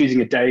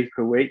choosing a day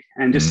per week,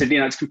 and just said,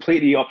 it's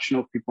completely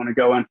optional if people want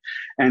to go in.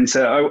 And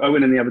so I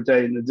went in the other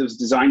day, and there was a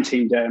design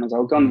team day, and I was like,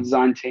 I'll go on the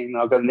design team, and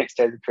I'll go the next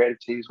day to the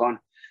creative teams one.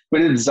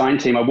 Went in the design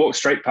team, I walked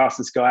straight past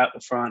this guy out the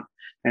front,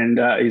 and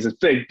he's a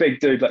big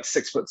dude, like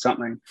 6 foot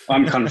something.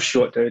 I'm kind of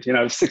short dude,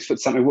 6 foot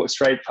something. Walked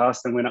straight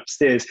past and went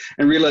upstairs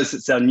and realized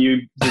it's our new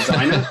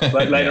designer.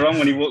 Like later on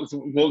when he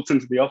walked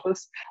into the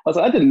office, I was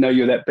like, I didn't know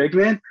you were that big,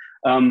 man.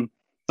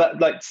 But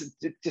like,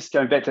 just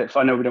going back to it,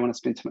 I know we don't want to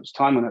spend too much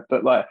time on it,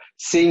 but like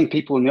seeing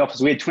people in the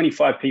office, we had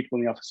 25 people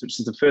in the office, which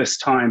is the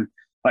first time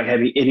like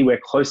having anywhere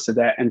close to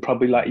that in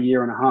probably like a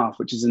year and a half,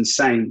 which is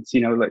insane.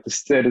 Like the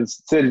third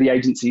of the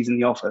agencies in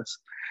the office.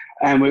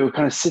 And we were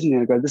kind of sitting there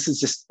and go, this is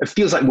just, it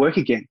feels like work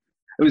again.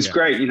 It was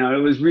great. It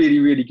was really,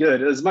 really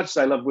good. As much as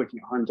I love working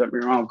at home, don't be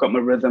wrong, I've got my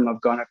rhythm,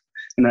 I've got it,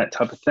 and that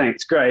type of thing.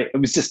 It's great. It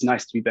was just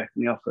nice to be back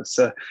in the office.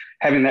 So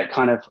having that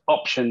kind of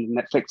option and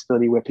that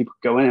flexibility where people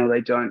go in or they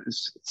don't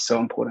is so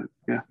important.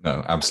 Yeah.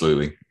 No,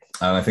 absolutely.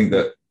 And I think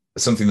that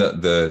something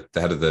that the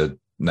head of the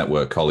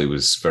network, Collie,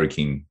 was very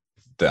keen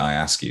that I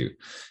ask you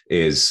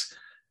is,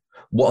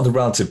 what are the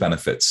relative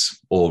benefits,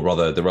 or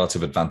rather the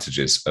relative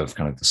advantages of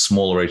kind of the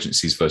smaller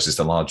agencies versus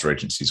the larger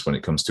agencies when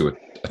it comes to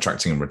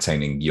attracting and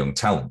retaining young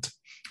talent?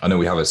 I know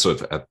we have a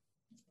sort of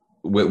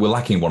we're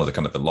lacking one of the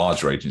kind of the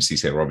larger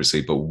agencies here,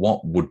 obviously, but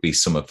what would be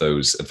some of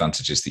those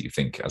advantages that you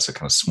think as a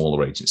kind of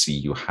smaller agency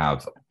you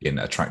have in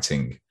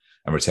attracting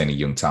and retaining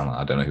young talent?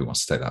 I don't know who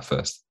wants to take that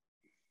first.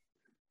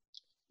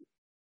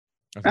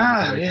 With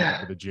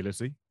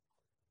agility.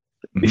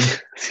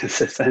 Mm-hmm.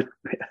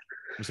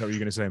 Is that what you're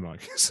going to say,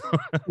 Mike?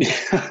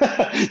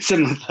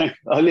 Similar thing.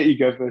 I'll let you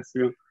go first.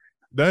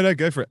 No,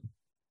 go for it.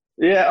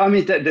 Yeah, I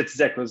mean, that's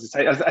exactly what I was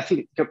going to say. I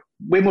think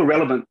we're more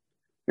relevant,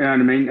 you know what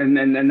I mean?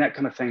 And that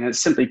kind of thing. And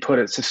simply put,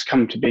 it's just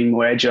come to being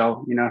more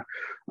agile,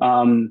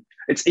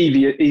 It's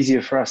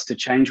easier for us to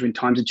change when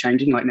times are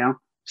changing, like now.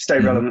 Stay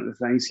relevant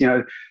to things.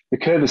 The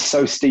curve is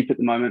so steep at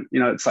the moment.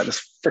 It's like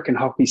this freaking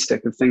hockey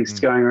stick of things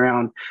going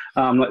around.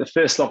 Like the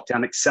first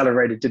lockdown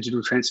accelerated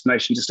digital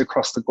transformation just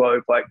across the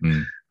globe.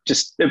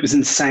 It was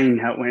insane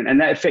how it went. And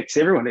that affects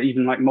everyone,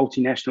 even like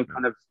multinational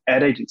kind of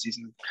ad agencies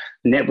and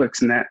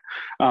networks and that.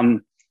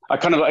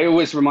 It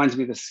always reminds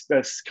me of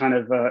this kind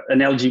of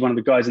analogy one of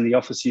the guys in the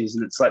office used,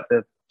 and it's like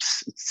the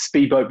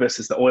speedboat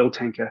versus the oil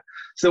tanker.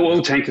 So the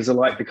oil tankers are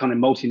like the kind of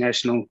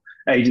multinational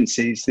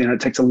agencies. It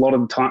takes a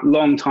long time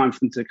for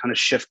them to kind of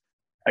shift,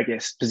 I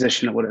guess,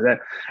 position or whatever.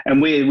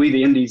 And we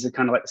the indies are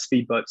kind of like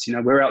the speedboats.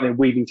 We're out there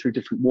weaving through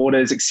different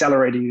waters,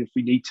 accelerating if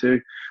we need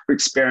to. We're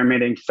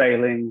experimenting,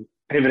 failing,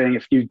 pivoting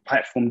if new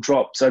platform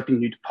drops, opening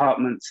new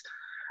departments.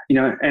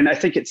 And I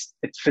think it's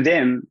for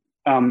them.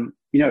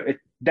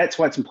 That's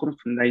why it's important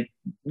for them.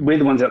 We're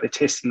the ones out there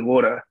testing the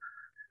water,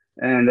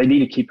 and they need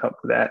to keep up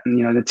with that. And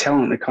the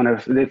talent,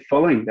 they're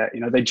following that.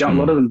 A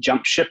lot of them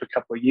jumped ship a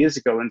couple of years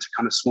ago into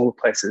kind of smaller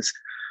places.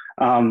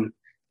 And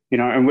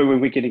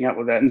we're getting out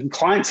with that. And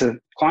clients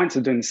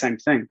are doing the same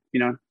thing. They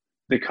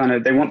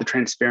want the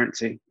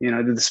transparency.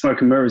 The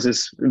smoke and mirrors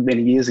is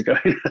many years ago.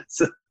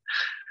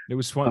 It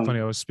was quite funny.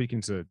 I was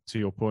speaking to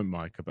your point,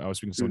 Mike, but I was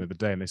speaking to someone the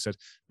other day, and they said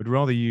we'd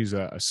rather use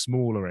a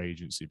smaller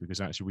agency because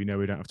actually we know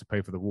we don't have to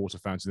pay for the water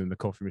fountain and the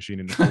coffee machine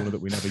in the corner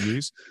that we never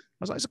use. I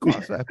was like, it's quite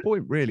a fair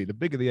point, really. The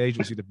bigger the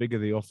agency, the bigger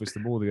the office,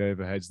 the more the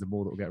overheads, the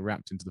more that will get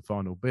wrapped into the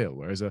final bill.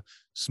 Whereas a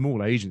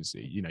small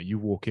agency, you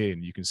walk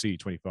in, you can see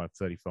 25,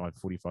 35,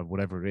 45,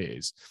 whatever it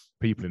is,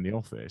 people in the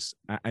office,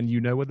 and you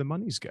know where the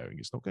money's going.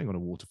 It's not going on a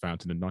water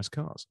fountain and nice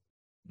cars.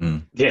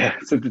 Yeah,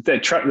 so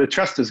the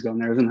trust has gone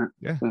there, isn't it?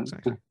 Yeah,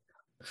 exactly.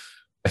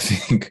 I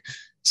think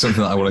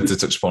something that I wanted to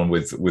touch upon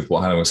with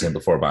what Hannah was saying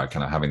before about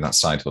kind of having that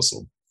side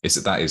hustle is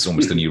that is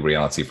almost a new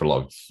reality for a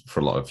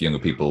lot of younger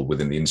people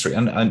within the industry,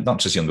 and not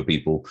just younger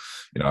people.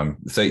 You know, I'm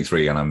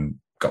 33 and I'm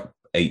got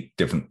 8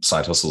 different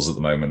side hustles at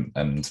the moment,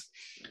 and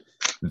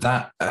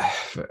that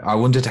I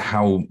wondered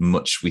how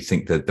much we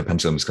think that the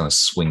pendulum is going to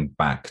swing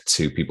back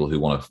to people who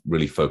want to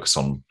really focus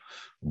on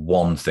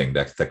one thing,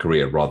 their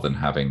career, rather than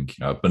having, you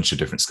know, a bunch of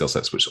different skill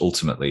sets, which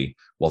ultimately,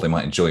 while they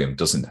might enjoy them,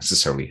 doesn't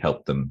necessarily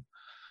help them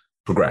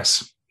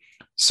progress.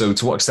 So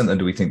to what extent then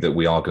do we think that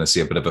we are going to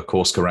see a bit of a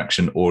course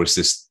correction, or is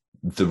this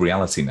the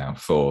reality now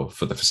for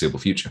the foreseeable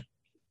future?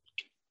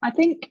 I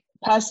think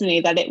personally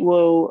that it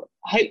will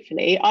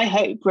hopefully, I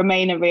hope,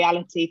 remain a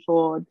reality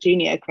for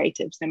junior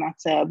creatives, no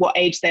matter what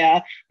age they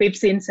are. We've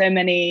seen so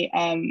many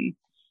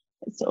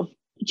sort of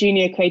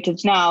junior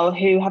creatives now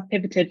who have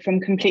pivoted from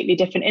completely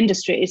different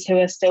industries, who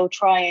are still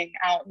trying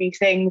out new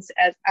things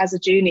as a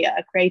junior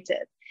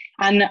creative.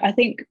 And I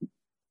think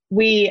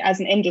we as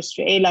an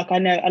industry, like I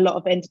know a lot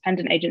of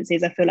independent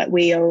agencies, I feel like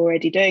we are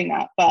already doing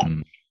that, but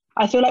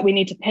I feel like we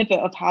need to pivot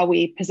of how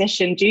we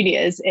position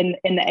juniors in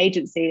the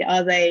agency.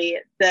 Are they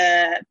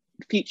the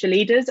future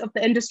leaders of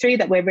the industry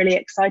that we're really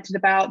excited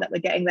about, that we're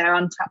getting their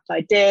untapped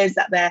ideas,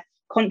 that they're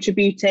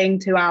contributing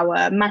to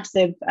our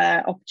massive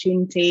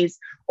opportunities?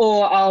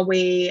 Or are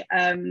we,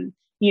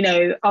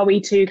 are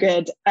we too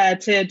good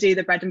to do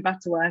the bread and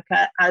butter work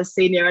as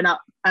senior and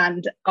up?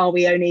 And are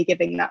we only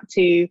giving that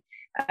to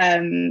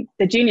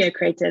the junior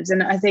creatives?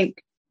 And I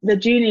think the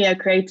junior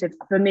creative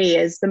for me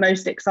is the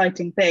most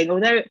exciting thing,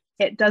 although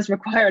it does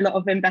require a lot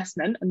of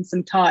investment and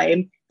some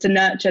time to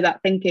nurture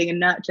that thinking and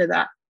nurture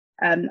that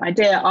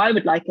idea. I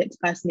would like it to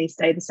personally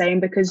stay the same,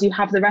 because you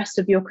have the rest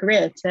of your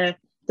career to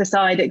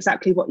decide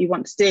exactly what you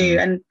want to do.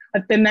 And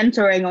I've been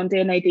mentoring on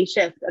D&AD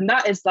Shift, and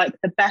that is like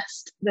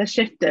the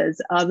shifters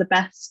are the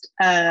best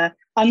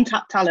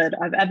untapped talent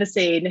I've ever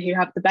seen, who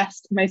have the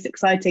best, most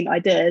exciting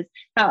ideas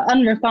that are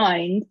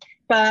unrefined,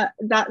 but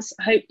that's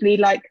hopefully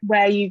like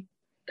where you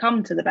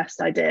come to the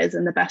best ideas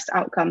and the best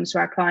outcomes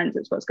for our clients.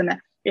 It's what's going to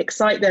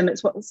excite them.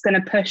 It's what's going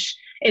to push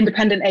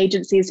independent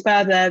agencies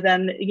further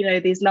than,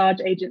 these large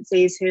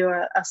agencies who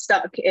are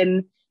stuck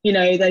in,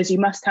 those you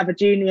must have a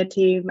junior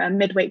team, a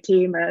midweight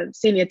team, a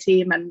senior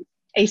team, and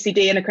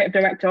ACD and a creative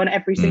director on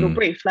every single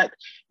brief. Like,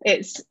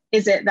 is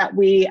it that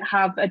we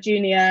have a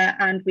junior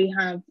and we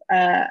have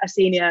a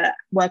senior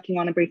working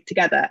on a brief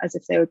together as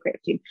if they were a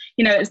creative team?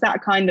 It's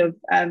that kind of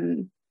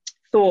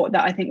thought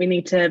that I think we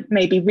need to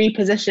maybe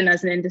reposition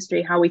as an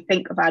industry, how we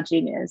think of our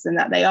juniors, and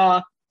that they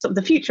are sort of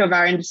the future of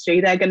our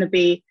industry. They're going to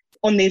be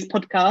on these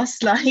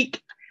podcasts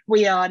like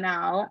we are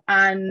now,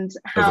 and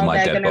how over my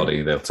they're dead gonna...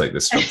 body, they'll take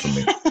this job from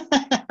me.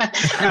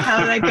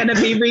 How they're going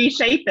to be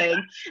reshaping.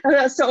 And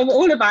that's sort of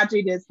all of our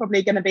juniors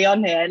probably going to be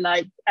on here,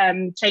 like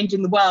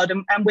changing the world.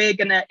 And we're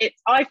going to,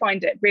 I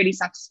find it really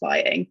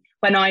satisfying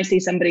when I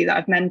see somebody that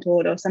I've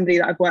mentored or somebody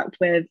that I've worked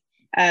with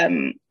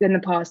in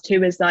the past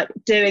who is like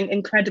doing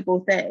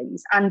incredible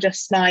things and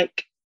just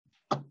like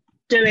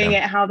doing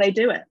it how they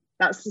do it.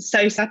 That's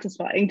so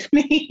satisfying to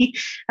me.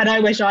 And I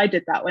wish I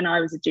did that when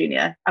I was a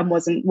junior and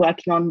wasn't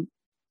working on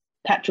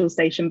petrol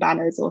station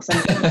banners or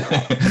something.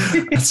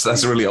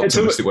 that's a really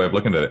optimistic way of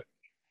looking at it.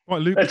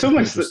 Quite lucrative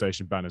petrol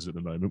station banners at the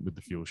moment with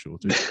the fuel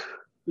shortage.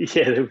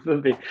 Yeah, there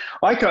will be.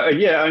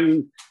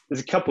 There's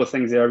a couple of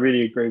things there I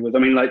really agree with. I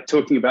mean, like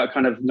talking about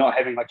kind of not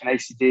having like an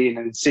ACD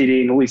and a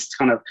CD and all these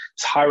kind of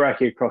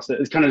hierarchy across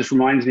it. It kind of just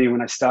reminds me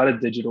when I started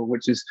digital,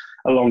 which is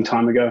a long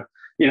time ago.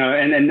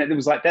 And it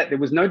was like that. There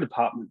was no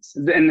departments,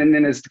 and then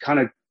there's the kind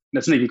of,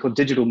 that's not even called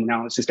digital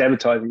now, it's just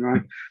advertising,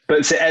 right?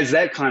 But so as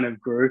that kind of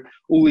grew,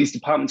 all these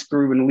departments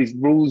grew and all these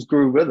rules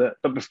grew with it.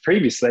 But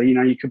previously,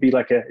 you could be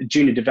like a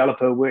junior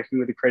developer working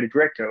with a creative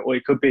director, or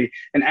you could be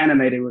an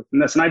animator working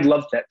this. And I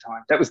loved that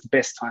time. That was the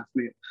best time for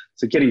me.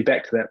 So getting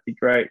back to that would be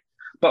great.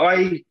 But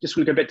I just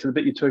want to go back to the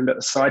bit you're talking about,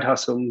 the side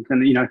hustle.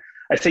 And,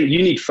 I think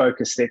you need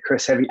focus there,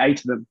 Chris, having 8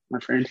 of them, my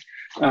friend.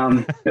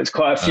 That's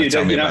quite a few.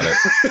 Tell me about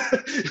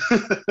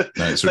it.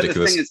 No, it's ridiculous. But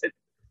the thing is,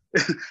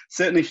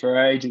 certainly for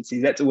our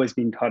agencies, that's always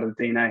been part of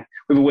the DNA.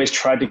 We've always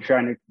tried to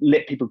kind of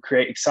let people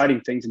create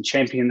exciting things and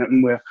champion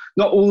them. And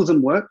not all of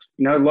them work.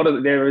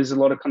 There is a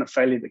lot of kind of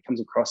failure that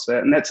comes across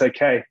that, and that's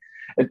okay.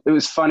 It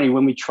was funny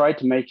when we tried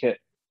to make it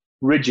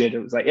rigid. It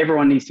was like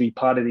everyone needs to be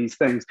part of these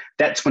things.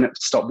 That's when it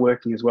stopped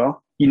working as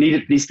well.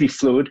 It needs to be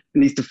fluid.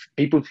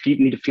 People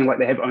need to feel like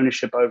they have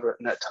ownership over it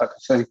and that type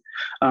of thing.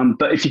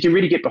 But if you can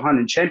really get behind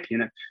and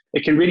champion it,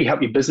 it can really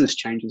help your business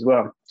change as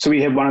well. So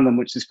we have one of them,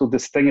 which is called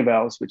This Thing of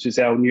Ours, which is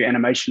our new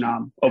animation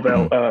arm of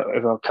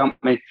our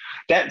company.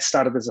 That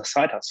started as a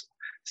side hustle.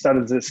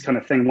 Started as this kind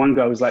of thing. One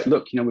guy was like,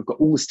 look, we've got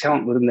all this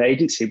talent within the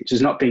agency, which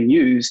is not being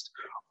used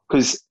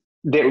because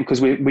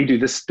we do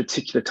this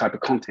particular type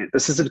of content.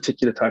 This is a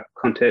particular type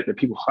of content that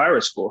people hire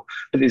us for,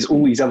 but there's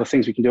all these other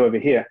things we can do over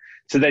here.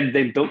 So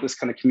they built this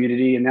kind of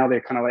community, and now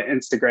they're kind of like,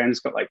 Instagram's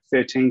got like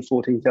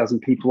 14,000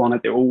 people on it.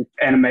 They're all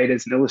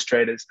animators and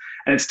illustrators,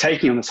 and it's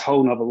taking on this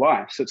whole nother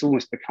life. So it's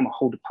almost become a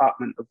whole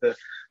department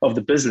of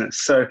the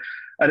business. So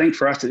I think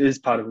for us, it is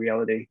part of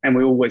reality, and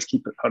we always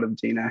keep it part of the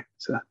DNA.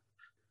 So.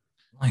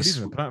 But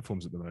even the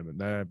platforms at the moment,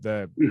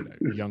 they're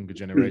younger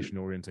generation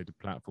orientated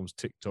platforms.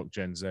 TikTok,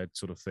 Gen Z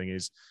sort of thing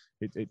is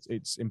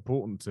it's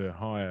important to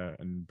hire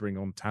and bring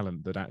on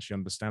talent that actually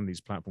understand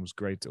these platforms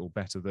greater or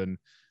better than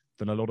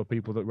a lot of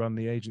people that run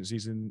the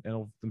agencies and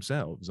of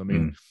themselves. I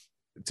mean,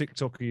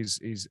 TikTok is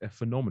a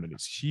phenomenon.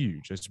 It's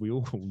huge, as we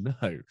all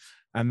know,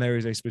 and there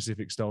is a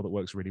specific style that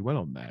works really well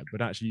on there.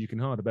 But actually, you can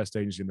hire the best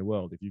agency in the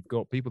world if you've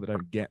got people that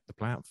don't get the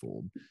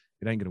platform.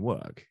 It ain't going to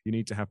work. You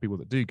need to have people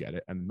that do get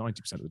it, and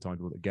 90% of the time,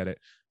 people that get it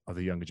are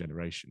the younger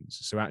generations.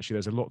 So actually,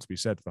 there's a lot to be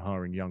said for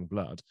hiring young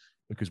blood,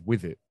 because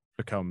with it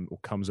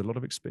comes a lot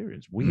of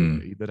experience.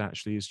 Weirdly, that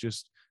actually is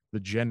just the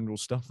general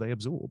stuff they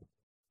absorb.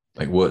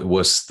 Like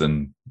worse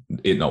than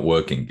it not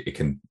working, it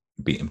can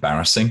be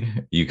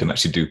embarrassing. You can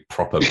actually do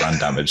proper brand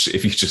damage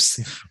if you just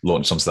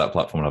launch onto that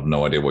platform and have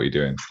no idea what you're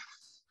doing.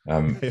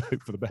 I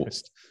hope for the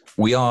best.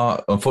 We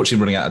are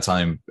unfortunately running out of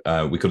time.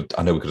 I know we could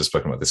have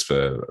spoken about this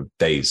for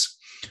days,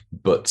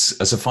 but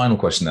as a final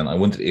question, then I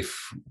wondered if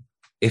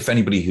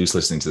anybody who's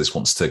listening to this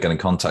wants to get in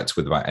contact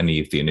with about any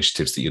of the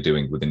initiatives that you're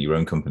doing within your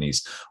own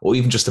companies, or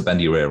even just to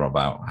bend your ear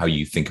about how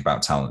you think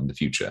about talent in the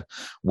future,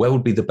 where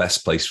would be the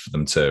best place for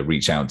them to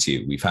reach out to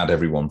you? We've had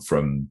everyone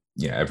from,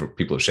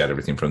 people have shared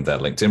everything from their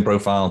LinkedIn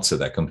profile to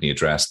their company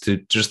address to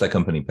just their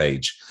company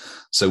page.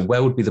 So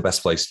where would be the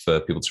best place for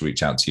people to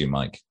reach out to you,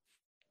 Mike?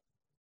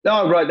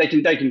 Oh, right. They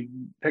can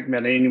pick me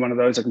on any one of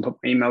those. I can put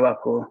my email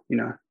up, or,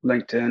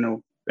 LinkedIn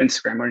or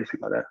Instagram or anything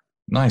like that.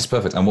 Nice.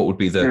 Perfect. And what would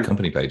be the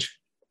company page?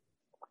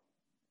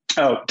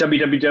 Oh,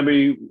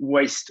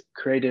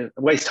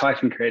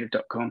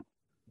 www.waste-creative.com.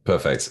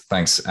 Perfect.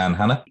 Thanks. And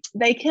Hannah?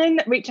 They can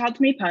reach out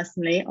to me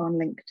personally on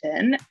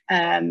LinkedIn,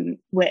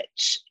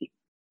 which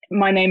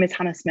my name is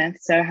Hannah Smith.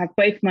 So I have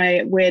both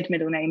my weird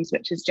middle names,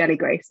 which is Jelly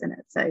Grace in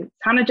it. So it's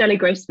Hannah Jelly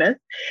Grace Smith.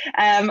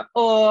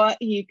 Or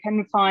you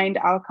can find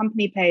our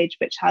company page,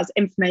 which has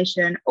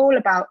information all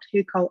about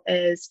who Cult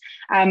is,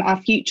 our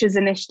Futures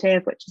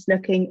initiative, which is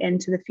looking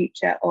into the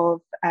future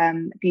of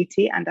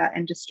beauty and our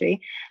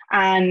industry,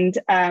 and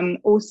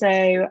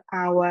also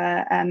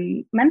our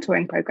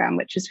mentoring program,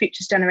 which is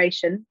Futures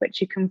Generation,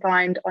 which you can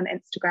find on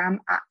Instagram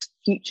at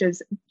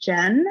Futures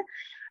Gen.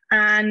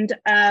 And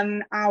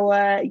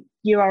our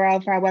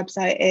URL for our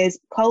website is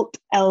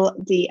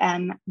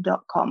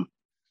cultldn.com.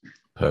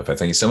 Perfect.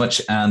 Thank you so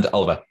much. And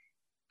Oliver?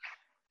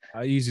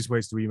 Easiest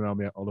ways to email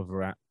me at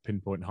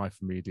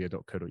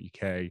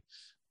oliver@pinpoint-media.co.uk.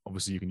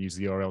 Obviously, you can use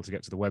the URL to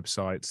get to the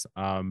website,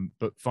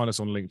 but find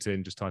us on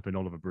LinkedIn. Just type in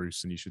Oliver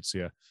Bruce and you should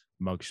see a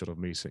mugshot of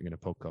me sitting in a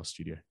podcast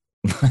studio.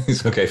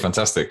 Okay,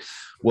 fantastic.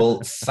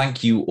 Well,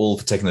 thank you all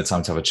for taking the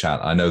time to have a chat.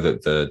 I know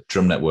that the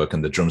Drum Network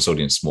and the Drums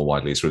audience more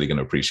widely is really going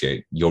to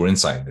appreciate your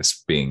insight in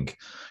this, being,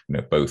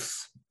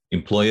 both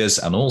employers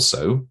and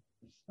also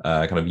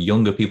kind of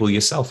younger people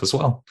yourself as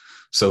well.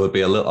 So there'll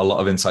be a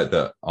lot of insight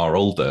that our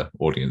older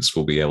audience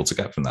will be able to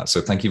get from that. So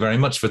thank you very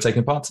much for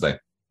taking part today.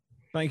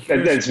 Thank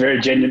you. That's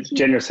very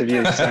generous of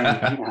you.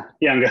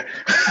 Younger.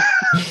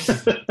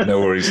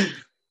 No worries.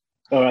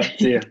 All right.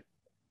 See you.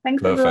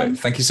 Thanks, Perfect. everyone.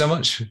 Thank you so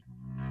much.